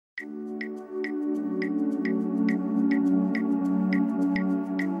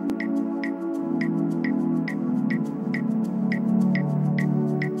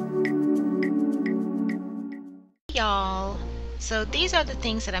So these are the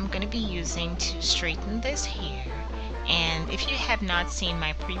things that I'm going to be using to straighten this hair. And if you have not seen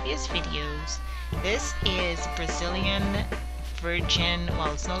my previous videos, this is Brazilian virgin,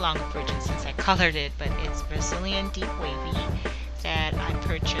 well, it's no longer virgin since I colored it, but it's Brazilian deep wavy that I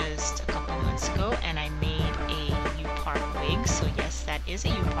purchased a couple months ago, and I made a U-part wig. So yes, that is a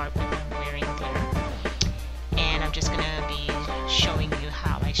U-part wig I'm wearing there. And I'm just going to be showing you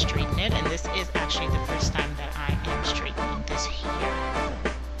how I straighten it, and this is actually the first time that I am straightening this hair.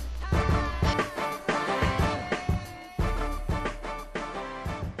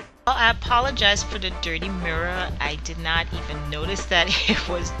 Well, I apologize for the dirty mirror. I did not even notice that it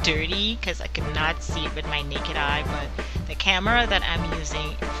was dirty because I could not see it with my naked eye, but the camera that I'm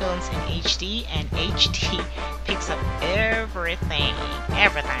using films in HD, and HD picks up everything. So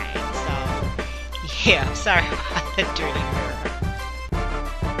yeah, I'm sorry about the dirty mirror.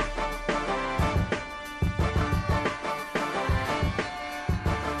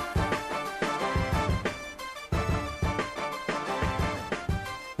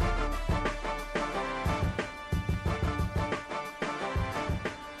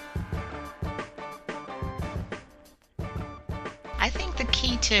 I think the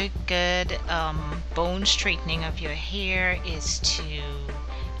key to good bone straightening of your hair is to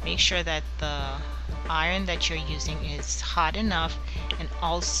make sure that the iron that you're using is hot enough, and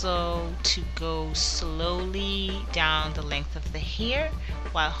also to go slowly down the length of the hair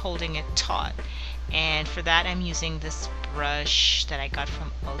while holding it taut. And for that, I'm using this brush that I got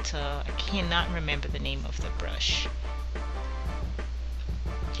from Ulta. I cannot remember the name of the brush.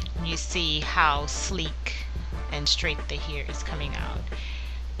 You see how sleek and straight the hair is coming out.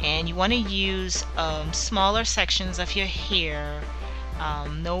 And you want to use smaller sections of your hair,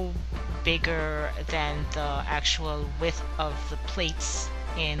 no bigger than the actual width of the plates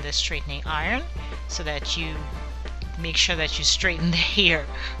in the straightening iron, so that you make sure that you straighten the hair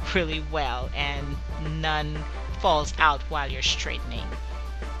really well and none falls out while you're straightening.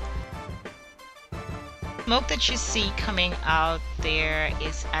 Smoke that you see coming out there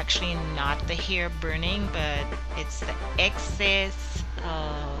is actually not the hair burning, but it's the excess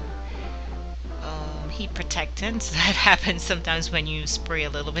heat protectants that happens sometimes when you spray a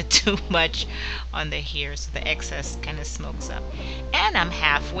little bit too much on the hair, so the excess kind of smokes up. And I'm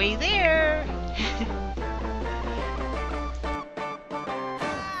halfway there.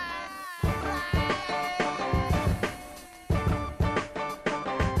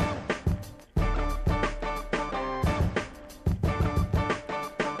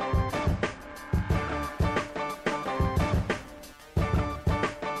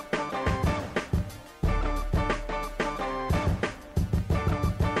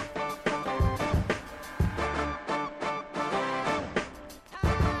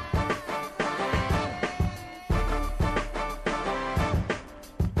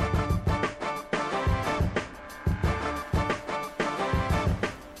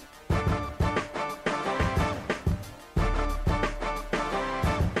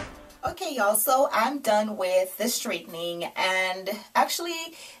 Okay, y'all, so I'm done with the straightening, and actually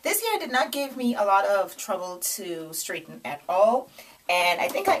this hair did not give me a lot of trouble to straighten at all, and I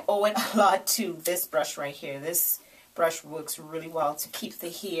think I owe it a lot to this brush right here. This brush works really well to keep the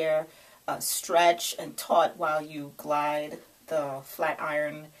hair stretched and taut while you glide the flat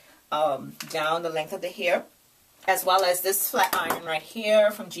iron down the length of the hair, as well as this flat iron right here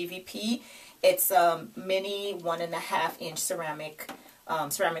from GVP. It's a mini 1.5-inch ceramic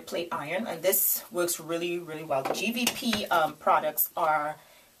plate iron, and this works really well. The GVP products are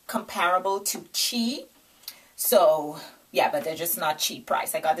comparable to Chi, so yeah, but they're just not cheap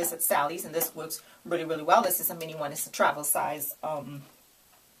price. I got this at Sally's, and this works really well. This is a mini one. It's a travel size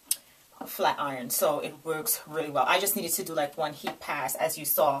flat iron, so it works really well. I just needed to do like one heat pass, as you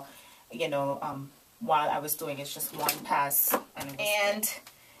saw, you know, while I was doing it. It's just one pass, and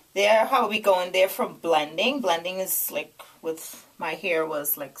there, how are we going there for blending? Blending is like, with my hair,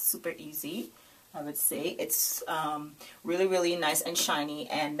 was like super easy, I would say. It's really nice and shiny,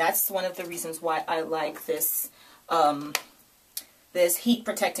 and that's one of the reasons why I like this this heat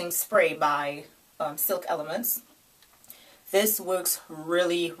protecting spray by Silk Elements. This works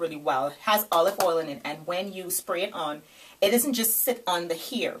really well. It has olive oil in it, and when you spray it on, it doesn't just sit on the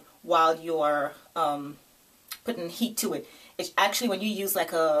hair while you're putting heat to it. It's actually, when you use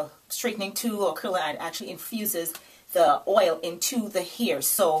like a straightening tool or curler, it actually infuses the oil into the hair,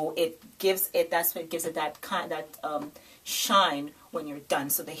 so it gives it, that's what gives it that shine when you're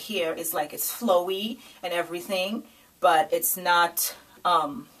done. So the hair is like, it's flowy and everything, but it's not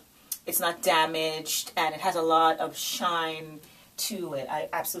damaged, and it has a lot of shine to it. I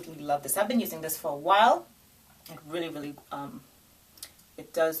absolutely love this. I've been using this for a while. It really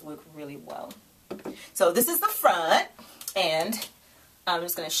it does work really well. So this is the front, and I'm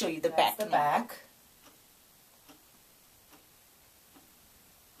just going to show you the back. The back.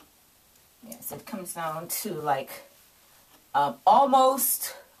 Yes, it comes down to like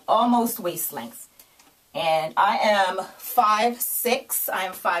almost waist length. And I am 5'6". I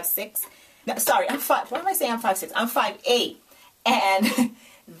am 5'6". No, sorry, I'm 5. Why am I saying I'm 5'6"? I'm 5'8". And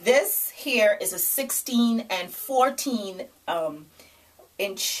this here is a 16 and 14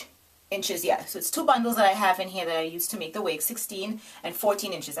 inches. Yeah, so it's 2 bundles that I have in here that I used to make the wig. 16 and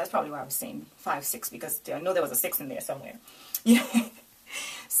 14 inches. That's probably why I was saying 5'6", because I know there was a 6 in there somewhere. Yeah.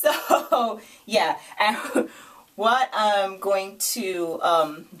 So yeah, and what I'm going to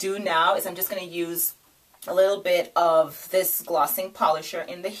do now is I'm just going to use a little bit of this glossing polisher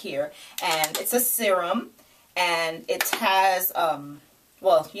in the hair, and it's a serum, and it has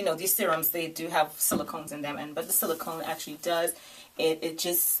well, you know, these serums, they do have silicones in them, and but the silicone actually does it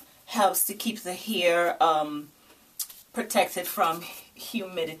just helps to keep the hair protected from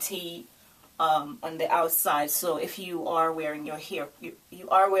humidity on the outside. So if you are wearing your hair, you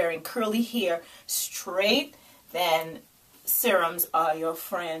are wearing curly hair straight, then serums are your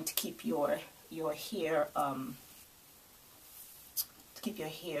friend to keep your hair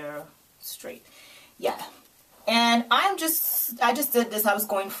straight. Yeah. And I just did this. I was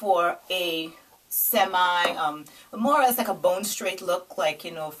going for a semi more or less like a bone straight look, like,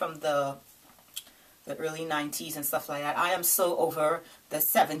 you know, from the early 90s and stuff like that. I am so over the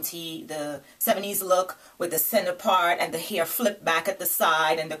 70s look with the center part and the hair flipped back at the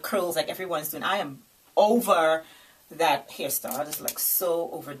side and the curls like everyone's doing. I am over that hairstyle. I just like so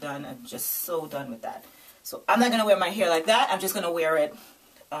overdone. I'm just so done with that. So I'm not going to wear my hair like that. I'm just going to wear it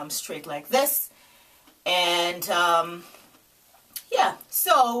straight like this. And yeah,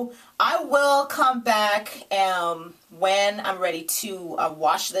 so I will come back when I'm ready to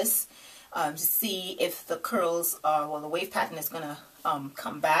wash this to see if the curls are, well, the wave pattern is going to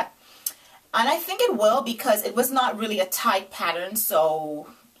come back. And I think it will, because it was not really a tight pattern. So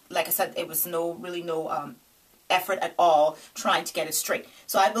like I said, it was really no effort at all trying to get it straight.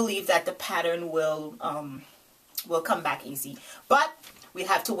 So I believe that the pattern will come back easy. But we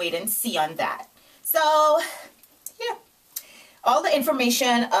have to wait and see on that. So yeah, all the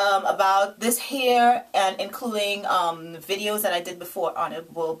information about this hair, and including videos that I did before on it,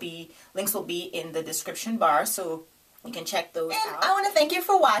 links will be in the description bar, so you can check those out. I want to thank you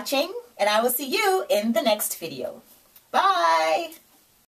for watching, and I will see you in the next video. Bye!